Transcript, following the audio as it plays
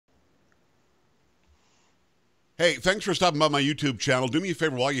Hey, thanks for stopping by my YouTube channel. Do me a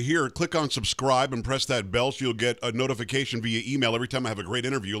favor while you're here, click on subscribe and press that bell so you'll get a notification via email every time I have a great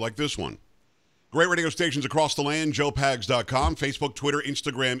interview like this one. Great radio stations across the land, joepags.com, Facebook, Twitter,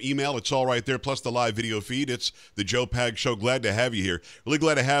 Instagram, email. It's all right there, plus the live video feed. It's the Joe Pags Show. Glad to have you here. Really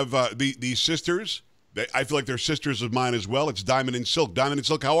glad to have these sisters. I feel like they're sisters of mine as well. It's Diamond and Silk. Diamond and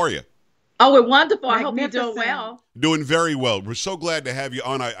Silk, how are you? Oh, we're wonderful. I hope you're doing well. Doing very well. We're so glad to have you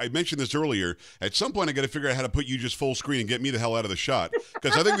on. I mentioned this earlier. At some point, I got to figure out how to put you just full screen and get me the hell out of the shot,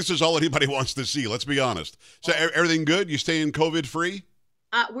 because I think this is all anybody wants to see. Let's be honest. So everything good? You staying COVID-free?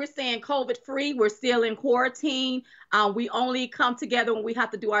 We're staying COVID-free. We're still in quarantine. We only come together when we have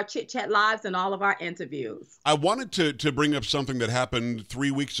to do our chit-chat lives and all of our interviews. I wanted to bring up something that happened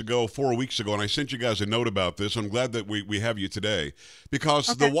 3 weeks ago, 4 weeks ago, and I sent you guys a note about this. I'm glad that we have you today, because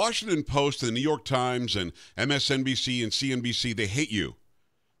the Washington Post and the New York Times and MSNBC and CNBC, they hate you.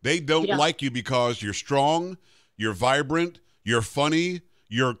 They don't like you because you're strong, you're vibrant, you're funny,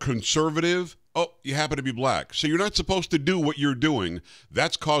 you're conservative. Oh, you happen to be black. So you're not supposed to do what you're doing.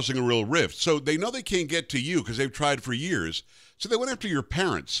 That's causing a real rift. So they know they can't get to you because they've tried for years. So they went after your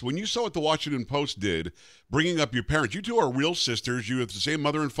parents. When you saw what the Washington Post did, bringing up your parents, you two are real sisters. You have the same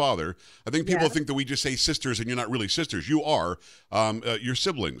mother and father. I think people think that we just say sisters and you're not really sisters. You are your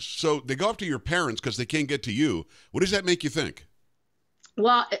siblings. So they go after your parents because they can't get to you. What does that make you think?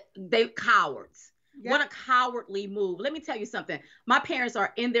 Well, they're cowards. What a cowardly move. Let me tell you something. My parents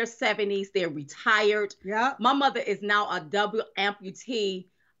are in their 70s. They're retired. My mother is now a double amputee.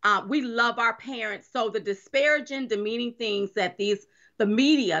 We love our parents. So the disparaging, demeaning things that the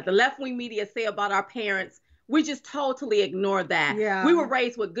media, the left-wing media say about our parents, we just totally ignore that. We were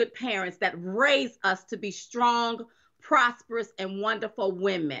raised with good parents that raised us to be strong, prosperous, and wonderful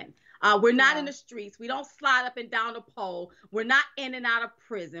women. We're not in the streets. We don't slide up and down the pole. We're not in and out of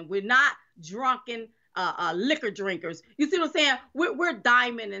prison. We're not drunken liquor drinkers. You see what I'm saying? We're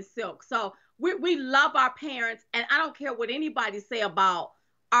Diamond and Silk. So we love our parents, and I don't care what anybody say about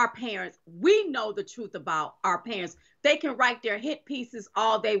our parents. We know the truth about our parents. They can write their hit pieces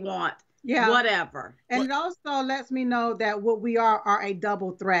all they want. Whatever. And it also lets me know that what we are a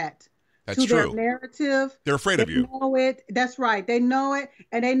double threat. That's to true. Their narrative. They're afraid of you. They know it. That's right. They know it.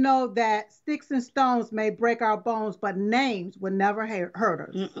 And they know that sticks and stones may break our bones, but names would never hurt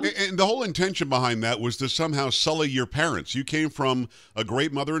us. And the whole intention behind that was to somehow sully your parents. You came from a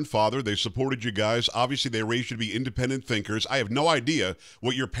great mother and father. They supported you guys. Obviously, they raised you to be independent thinkers. I have no idea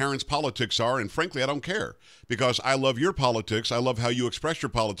what your parents' politics are, and frankly, I don't care, because I love your politics. I love how you express your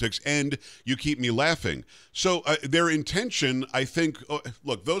politics, and you keep me laughing. So their intention, I think,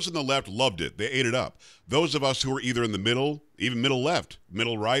 look, those on the left loved it. They ate it up. Those of us who are either in the middle, even middle left,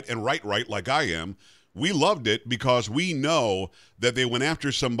 middle right, and right like I am, we loved it because we know that they went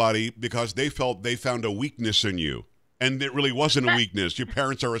after somebody because they felt they found a weakness in you. And it really wasn't a weakness. Your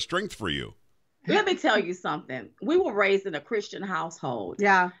parents are a strength for you. Let me tell you something. We were raised in a Christian household.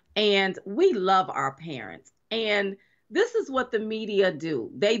 And we love our parents. And this is what the media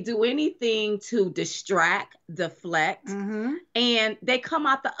do. They do anything to distract, deflect, and they come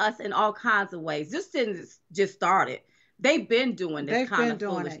after us in all kinds of ways. This didn't just start it. They've been doing this kind of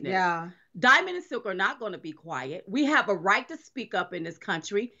foolishness. Diamond and Silk are not going to be quiet. We have a right to speak up in this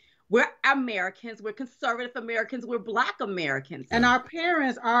country. We're Americans. We're conservative Americans. We're Black Americans. And our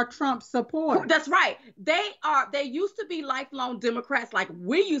parents are Trump supporters. That's right. They used to be lifelong Democrats, like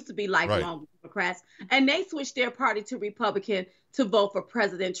we used to be lifelong Democrats, and they switched their party to Republican to vote for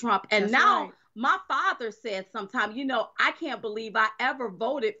President Trump. And my father said sometime, I can't believe I ever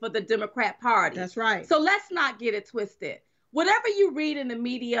voted for the Democrat Party. That's right. So let's not get it twisted. Whatever you read in the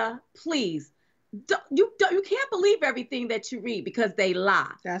media, please, you can't believe everything that you read because they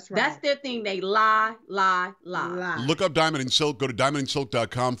lie. That's right. That's their thing. They lie. Look up Diamond and Silk. Go to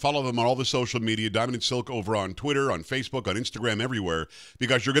diamondandsilk.com. Follow them on all the social media. Diamond and Silk over on Twitter, on Facebook, on Instagram, everywhere,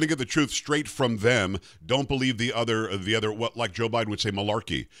 because you're going to get the truth straight from them. Don't believe the other, what like Joe Biden would say,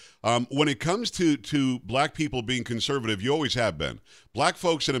 malarkey. When it comes to black people being conservative, you always have been. Black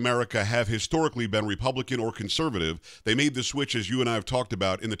folks in America have historically been Republican or conservative. They made the switch, as you and I have talked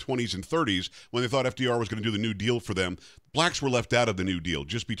about, in the 20s and 30s when they thought FDR was going to do the New Deal for them. Blacks were left out of the New Deal,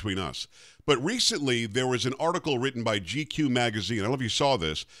 just between us. But recently, there was an article written by GQ magazine, I don't know if you saw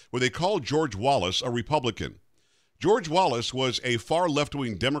this, where they called George Wallace a Republican. George Wallace was a far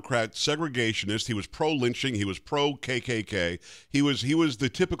left-wing Democrat segregationist. He was pro-lynching. He was pro-KKK. He was the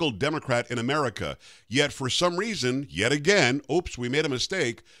typical Democrat in America. Yet for some reason, yet again, oops, we made a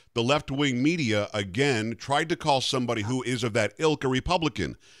mistake, the left-wing media again tried to call somebody who is of that ilk a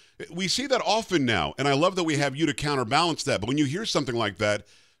Republican. We see that often now, and I love that we have you to counterbalance that. But when you hear something like that,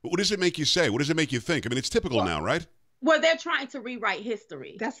 What does it make you say? What does it make you think? I mean, it's typical now, right? Well, they're trying to rewrite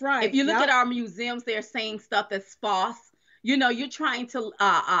history. That's right. If you look at our museums, they're saying stuff that's false. You know, you're trying to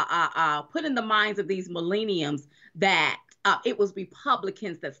put in the minds of these millenniums that it was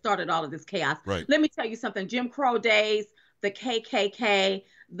Republicans that started all of this chaos. Right. Let me tell you something. Jim Crow days, the KKK,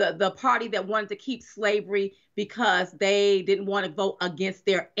 the party that wanted to keep slavery because they didn't want to vote against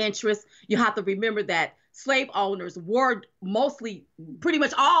their interests. You have to remember that slave owners were mostly, pretty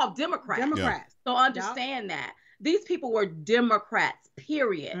much all Democrats. Democrats. So understand that. These people were Democrats,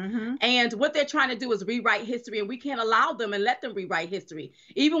 period. And what they're trying to do is rewrite history, and we can't allow them and let them rewrite history.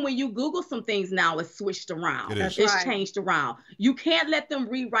 Even when you Google some things now, it's switched around. It's changed around. You can't let them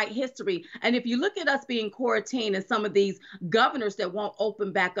rewrite history. And if you look at us being quarantined and some of these governors that won't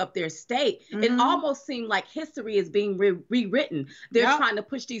open back up their state, it almost seems like history is being rewritten. They're trying to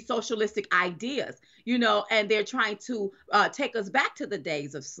push these socialistic ideas, you know, and they're trying to take us back to the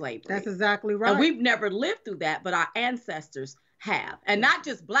days of slavery. That's exactly right. And we've never lived through that, but our ancestors have. And not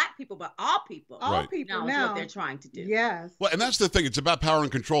just black people, but all people. All people now is what they're trying to do. Yes. Well, and that's the thing. It's about power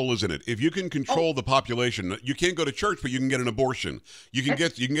and control, isn't it? If you can control the population, you can't go to church, but you can get an abortion. You can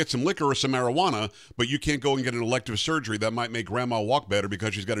get some liquor or some marijuana, but you can't go and get an elective surgery that might make grandma walk better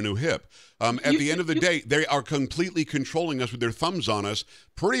because she's got a new hip. At the end of the day, they are completely controlling us with their thumbs on us,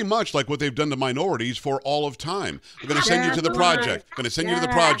 pretty much like what they've done to minorities for all of time. We're going to send you to the project. Going to send you to the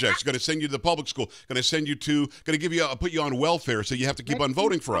projects. Going to send you to the public school. Going to send you to, going to give you, put you on welfare, so you have to keep on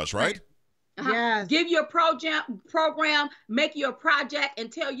voting for us, right? Yes. Give you a program, make you a project,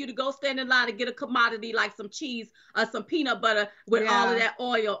 and tell you to go stand in line and get a commodity like some cheese or some peanut butter with all of that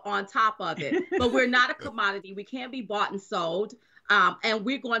oil on top of it. But we're not a commodity. We can't be bought and sold. And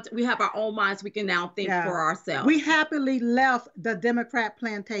we have our own minds. We can now think for ourselves. We happily left the Democrat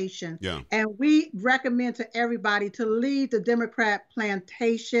plantation. And we recommend to everybody to leave the Democrat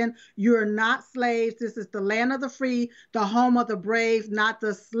plantation. You're not slaves. This is the land of the free, the home of the brave, not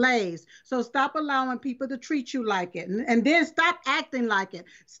the slaves. So stop allowing people to treat you like it. And then stop acting like it.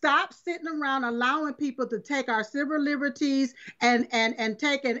 Stop sitting around allowing people to take our civil liberties and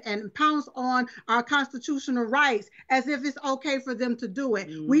take it and pounce on our constitutional rights as if it's okay for them to do it.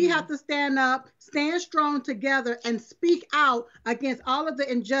 We have to stand up, stand strong together, and speak out against all of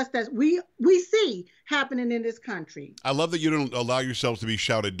the injustice we see happening in this country. I love that you don't allow yourselves to be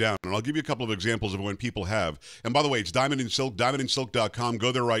shouted down. And I'll give you a couple of examples of when people have. And by the way, it's Diamond and Silk, diamondandsilk.com.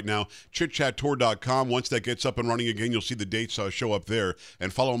 Go there right now. chitchattour.com. Once that gets up and running again, you'll see the dates show up there,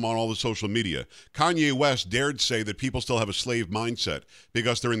 and follow them on all the social media. Kanye West dared say that people still have a slave mindset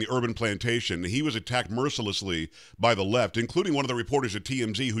because they're in the urban plantation. He was attacked mercilessly by the left, including one of the reporters at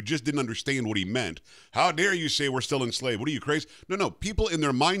TMZ who just didn't understand what he meant. How dare you say we're still enslaved? What are you, crazy? No. People in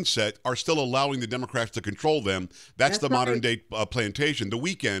their mindset are still allowing the Democrats to control them. That's the modern day plantation. The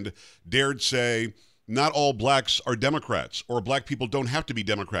Weeknd dared say not all blacks are Democrats, or black people don't have to be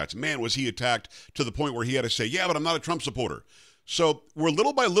Democrats. Man, was he attacked to the point where he had to say, yeah, but I'm not a Trump supporter. So we're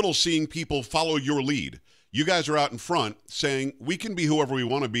little by little seeing people follow your lead. You guys are out in front saying we can be whoever we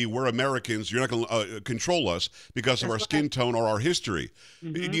want to be. We're Americans. You're not going to control us because of our skin tone or our history.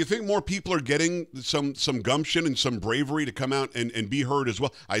 Do you think more people are getting some gumption and some bravery to come out and be heard as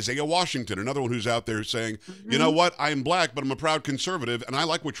well? Isaiah Washington, another one who's out there saying, you know what, I am black, but I'm a proud conservative, and I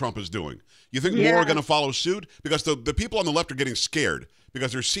like what Trump is doing. You think more are going to follow suit? Because the people on the left are getting scared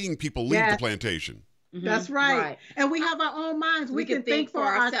because they're seeing people leave the plantation. That's right. And we have our own minds. We can think for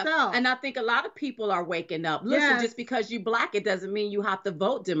ourselves. And I think a lot of people are waking up. Listen, just because you black, it doesn't mean you have to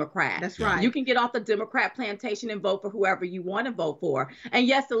vote Democrat. That's right. You can get off the Democrat plantation and vote for whoever you want to vote for. And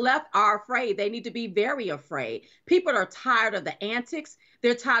yes, the left are afraid. They need to be very afraid. People are tired of the antics.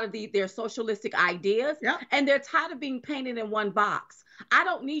 They're tired of their socialistic ideas. And they're tired of being painted in one box. I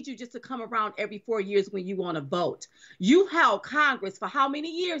don't need you just to come around every 4 years when you want to vote. You held Congress for how many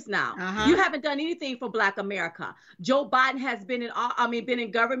years now? You haven't done anything for Black America. Joe Biden has been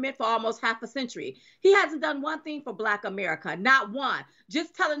in government for almost half a century. He hasn't done one thing for Black America, not one.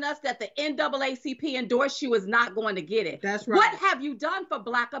 Just telling us that the NAACP endorsed you is not going to get it. That's right. What have you done for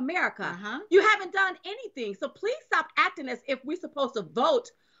Black America? You haven't done anything. So please stop acting as if we're supposed to vote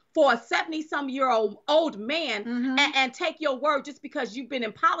for a 70-some-year-old man and take your word just because you've been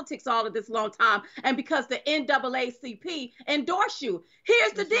in politics all of this long time and because the NAACP endorse you.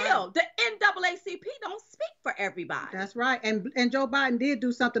 Here's the deal. The NAACP don't speak for everybody. That's right. And Joe Biden did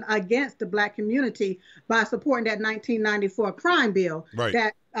do something against the Black community by supporting that 1994 crime bill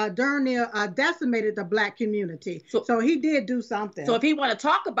that darn near decimated the Black community. So he did do something. So if he want to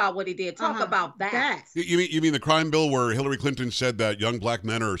talk about what he did, talk about that. You mean the crime bill where Hillary Clinton said that young black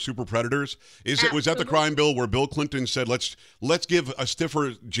men are super predators? Was that the crime bill where Bill Clinton said let's give a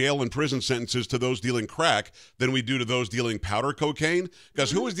stiffer jail and prison sentences to those dealing crack than we do to those dealing powder cocaine?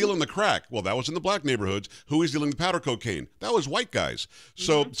 Because who was dealing the crack? Well, that was in the black neighborhoods. Who was dealing the powder cocaine? That was white guys.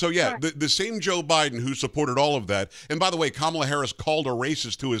 So yeah, the same Joe Biden who supported all of that. And by the way, Kamala Harris called a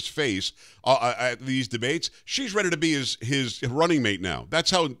racist to his face at these debates. She's ready to be his running mate now. That's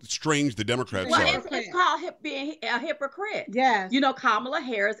how strange the Democrats are. It's called being a hypocrite. Yes. Kamala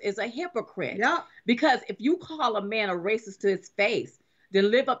Harris is a hypocrite. Yeah. Because if you call a man a racist to his face, then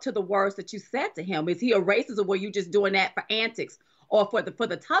live up to the words that you said to him. Is he a racist, or were you just doing that for antics or for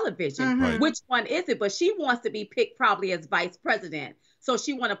the television? Right. Which one is it? But she wants to be picked probably as vice president. So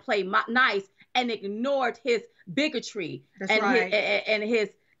she want to play nice and ignored his bigotry and his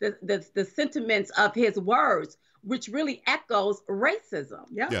the sentiments of his words, which really echoes racism.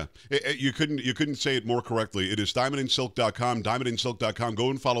 Yeah. You couldn't say it more correctly. It is diamondandsilk.com, diamondandsilk.com. Go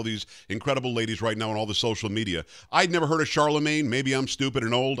and follow these incredible ladies right now on all the social media. I'd never heard of Charlemagne. Maybe I'm stupid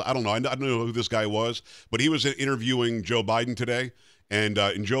and old. I don't know. I don't know who this guy was, but he was interviewing Joe Biden today. And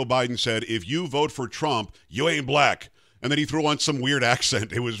Joe Biden said, if you vote for Trump, you ain't black. And then he threw on some weird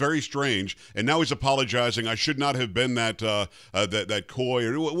accent. It was very strange. And now he's apologizing. I should not have been that coy.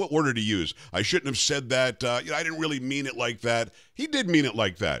 Or what word did he use? I shouldn't have said that. I didn't really mean it like that. He did mean it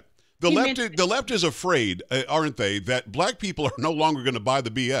like that. The left is afraid, aren't they, that black people are no longer going to buy the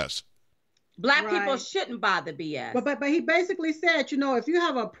BS. Black people shouldn't buy the BS. But he basically said, if you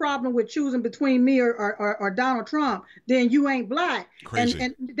have a problem with choosing between me or Donald Trump, then you ain't black. Crazy.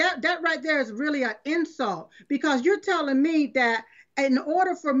 And that right there is really an insult, because you're telling me that in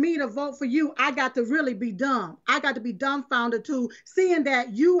order for me to vote for you, I got to really be dumb. I got to be dumbfounded to seeing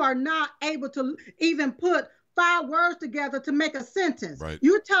that you are not able to even put 5 words together to make a sentence. Right.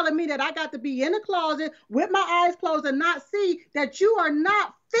 You're telling me that I got to be in a closet with my eyes closed and not see that you are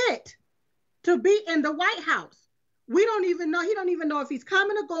not fit to be in the White House. We don't even know. He don't even know if he's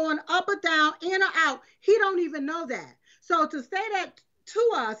coming or going, up or down, in or out. He don't even know that. So to say that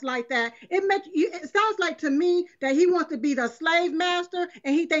to us like that, it sounds like to me that he wants to be the slave master,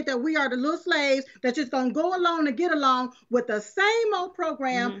 and he thinks that we are the little slaves that's just going to go along and get along with the same old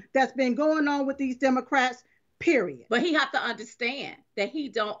program that's been going on with these Democrats, period. But he have to understand that he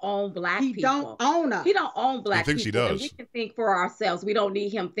don't own black people. He don't own us. He don't own black people. He thinks he does. And we can think for ourselves. We don't need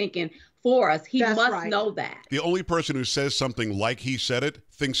him thinking for us. He must know that. The only person who says something like he said it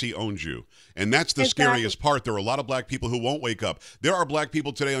thinks he owns you. And that's the scariest part. There are a lot of black people who won't wake up. There are black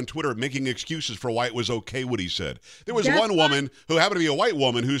people today on Twitter making excuses for why it was okay what he said. There was one woman who happened to be a white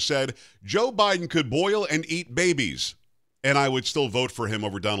woman who said, Joe Biden could boil and eat babies, and I would still vote for him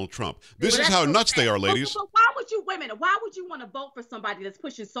over Donald Trump. This is how nuts they are, ladies. But why would you want to vote for somebody that's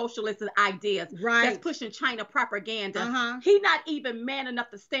pushing socialist ideas, that's pushing China propaganda? He not even man enough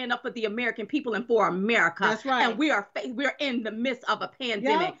to stand up for the American people and for America. That's right. And we're in the midst of a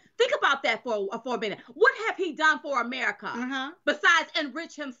pandemic. Yep. Think about that for a minute. What have he done for America besides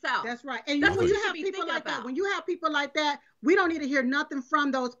enrich himself? That's right. And when you have people like that, we don't need to hear nothing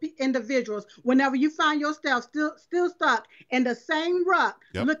from those individuals. Whenever you find yourself still stuck in the same rut,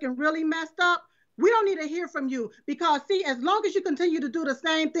 looking really messed up, we don't need to hear from you, because, see, as long as you continue to do the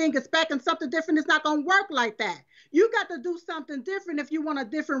same thing, expecting something different, it's not going to work like that. You got to do something different if you want a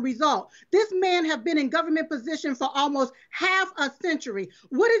different result. This man have been in government position for almost half a century.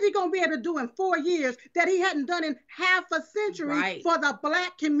 What is he going to be able to do in 4 years that he hadn't done in half a century for the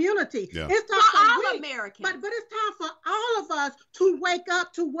black community? Yeah. It's time for all Americans. But it's time for all of us to wake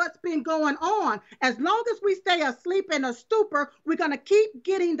up to what's been going on. As long as we stay asleep in a stupor, we're going to keep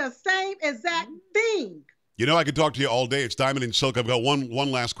getting the same exact thing. I could talk to you all day. It's Diamond and Silk. I've got one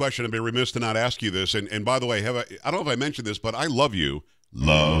last question. I'd be remiss to not ask you this. And by the way, I don't know if I mentioned this, but I love you.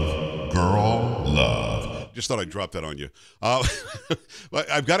 Love, girl, love. Just thought I'd drop that on you. But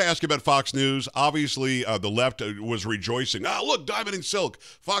I've got to ask you about Fox News. Obviously, the left was rejoicing. Look, Diamond and Silk,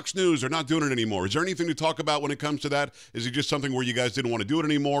 Fox News, they're not doing it anymore. Is there anything to talk about when it comes to that? Is it just something where you guys didn't want to do it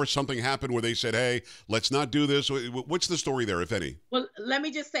anymore? Something happened where they said, hey, let's not do this? What's the story there, if any? Well, let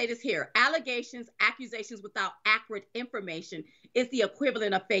me just say this here. Accusations without accurate information is the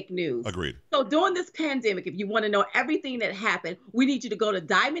equivalent of fake news. Agreed. So during this pandemic, if you want to know everything that happened, we need you to go to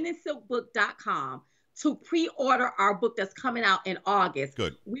diamondandsilkbook.com to pre-order our book that's coming out in August.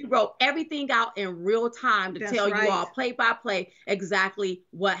 Good. We wrote everything out in real time to tell you all play by play exactly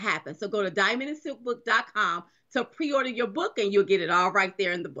what happened. So go to diamondandsilkbook.com to pre-order your book, and you'll get it all right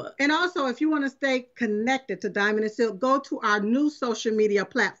there in the book. And also, if you want to stay connected to Diamond and Silk, go to our new social media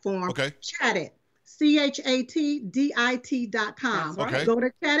platform. Okay. Chatdit. ChatDit.com. Okay. Go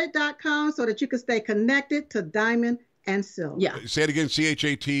to chatdit.com so that you can stay connected to Diamond and Silk. Yeah. Say it again.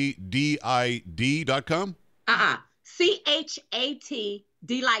 ChatDid.com.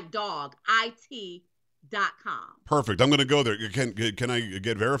 ChatD like dog. IT.com. Perfect. I'm going to go there. Can I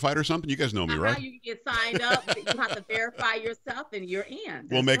get verified or something? You guys know me, right? You can get signed up. You have to verify yourself, and you're in.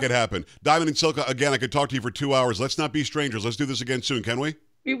 We'll make it happen. Diamond and Silk, again, I could talk to you for 2 hours. Let's not be strangers. Let's do this again soon, can we?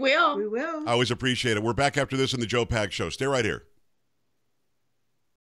 We will. We will. I always appreciate it. We're back after this in the Joe Pags Show. Stay right here.